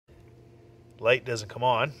light doesn't come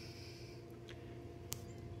on.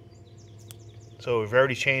 So we've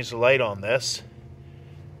already changed the light on this,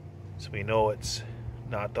 so we know it's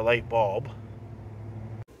not the light bulb.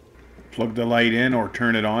 Plug the light in or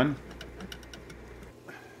turn it on.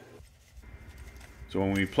 So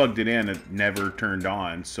when we plugged it in, it never turned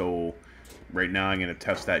on. So right now I'm going to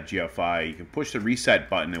test that GFI. You can push the reset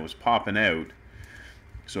button. It was popping out.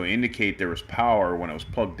 So indicate there was power when it was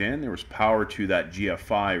plugged in. There was power to that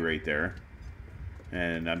GFI right there.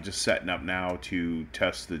 And I'm just setting up now to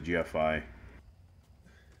test the GFI.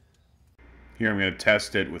 Here I'm going to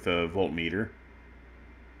test it with a voltmeter.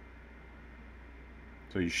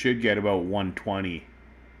 So you should get about 120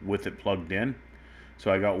 with it plugged in.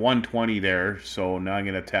 So I got 120 there, so now I'm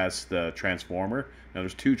going to test the transformer. Now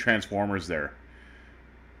there's two transformers there.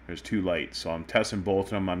 There's two lights, so I'm testing both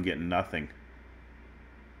of them. I'm getting nothing.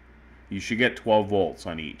 You should get 12 volts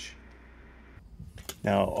on each.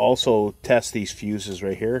 Now also test these fuses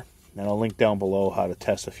right here, and I'll link down below how to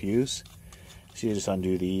test a fuse. So you just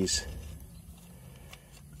undo these.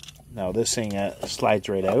 Now this thing slides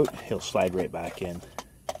right out, he'll slide right back in.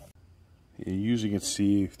 You usually can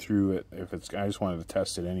see through it if it's. I just wanted to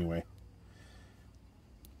test it anyway.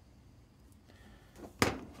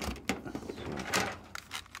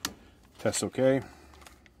 Test okay.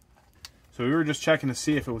 So we were just checking to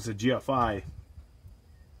see if it was a GFI.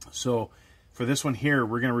 So for this one here,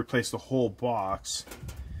 we're going to replace the whole box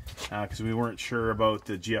because we weren't sure about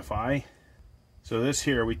the GFI. So this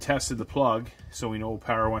here, we tested the plug, so we know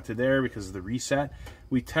power went to there because of the reset.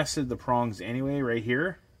 We tested the prongs anyway right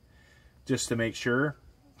here, just to make sure.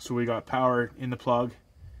 So we got power in the plug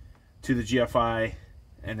to the GFI,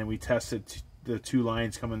 and then we tested the two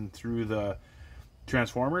lines coming through the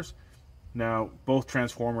transformers. Now both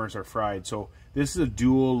transformers are fried, so this is a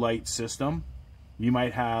dual light system. You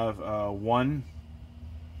might have one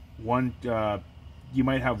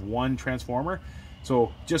transformer.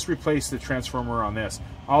 So just replace the transformer on this.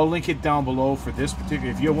 I'll link it down below for this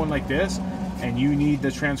particular. If you have one like this and you need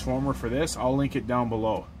the transformer for this, I'll link it down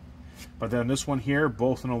below. But then this one here,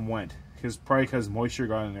 both of them went. Probably because moisture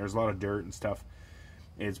got in there. There's a lot of dirt and stuff.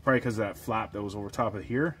 It's probably because of that flap that was over top of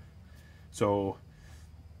here. So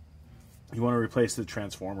you want to replace the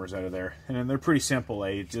transformers out of there. And they're pretty simple.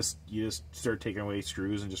 You just start taking away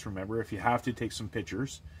screws, and just remember, if you have to, take some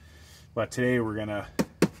pictures. But today we're gonna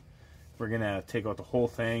take out the whole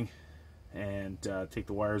thing and take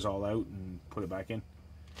the wires all out and put it back in.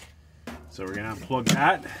 So we're gonna unplug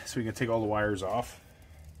that so we can take all the wires off.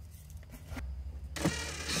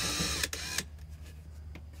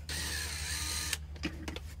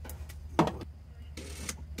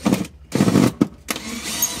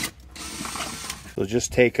 So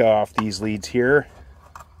just take off these leads here.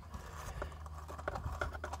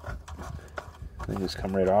 They just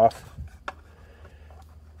come right off.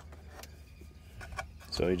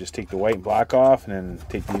 So you just take the white and black off, and then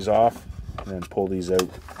take these off, and then pull these out.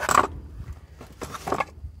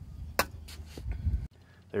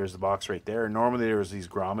 There's the box right there. Normally there was these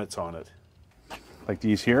grommets on it, Like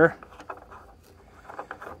these here.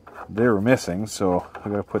 They were missing, so I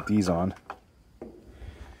gotta put these on.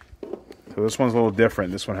 So this one's a little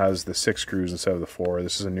different. This one has the 6 screws instead of the 4.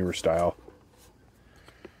 This is a newer style.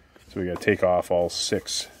 So we gotta take off all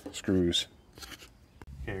 6 screws.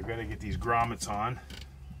 Okay, we've got to get these grommets on.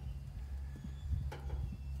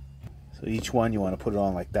 So each one you want to put it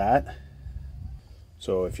on like that.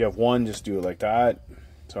 So if you have one, just do it like that.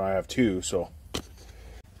 So I have 2, so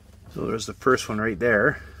there's the first one right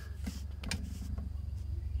there.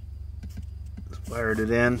 Just wired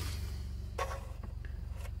it in.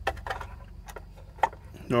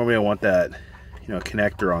 Normally I want that,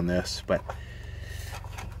 connector on this, but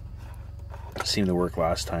it seemed to work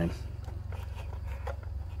last time.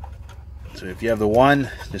 So if you have the one,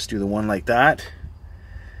 just do the one like that.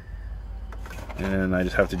 And I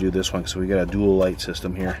just have to do this one, so we got a dual light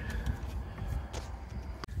system here.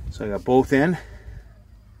 So I got both in.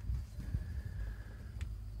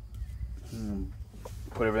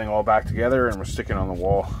 Put everything all back together, and we're sticking on the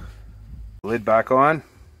wall. Lid back on.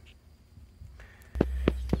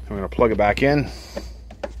 I'm going to plug it back in.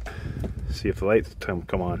 See if the lights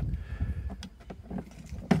come on.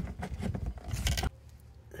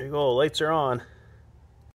 There you go, lights are on.